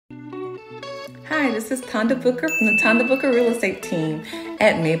Hi, this is Tonda Booker from the Tonda Booker Real Estate team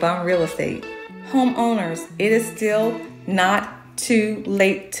at Maybon Real Estate. Homeowners, it is still not too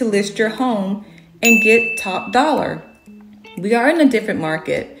late to list your home and get top dollar. We are in a different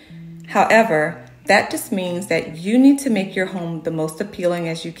market. However, that just means that you need to make your home the most appealing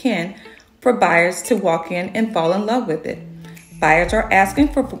as you can for buyers to walk in and fall in love with it. Buyers are asking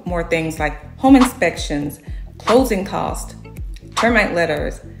for more things like home inspections, closing costs, termite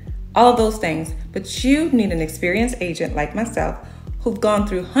letters, all of those things. But you need an experienced agent like myself who've gone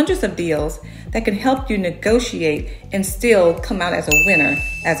through hundreds of deals that can help you negotiate and still come out as a winner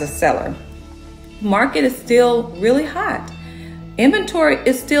as a seller. Market is still really hot. Inventory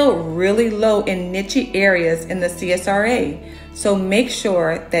is still really low in niche areas in the CSRA. So make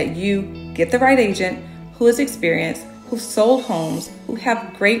sure that you get the right agent who is experienced, who've sold homes, who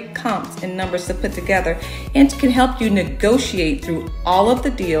have great comps and numbers to put together, and can help you negotiate through all of the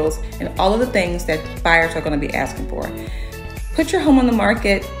deals and all of the things that buyers are going to be asking for. Put your home on the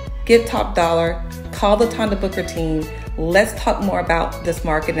market, get top dollar, call the Tonda Booker team. Let's talk more about this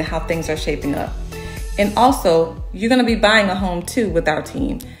market and how things are shaping up. And also, you're going to be buying a home too with our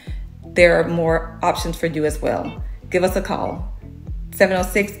team. There are more options for you as well. Give us a call.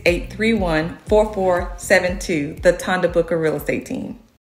 706-831-4472, the Tonda Booker Real Estate Team.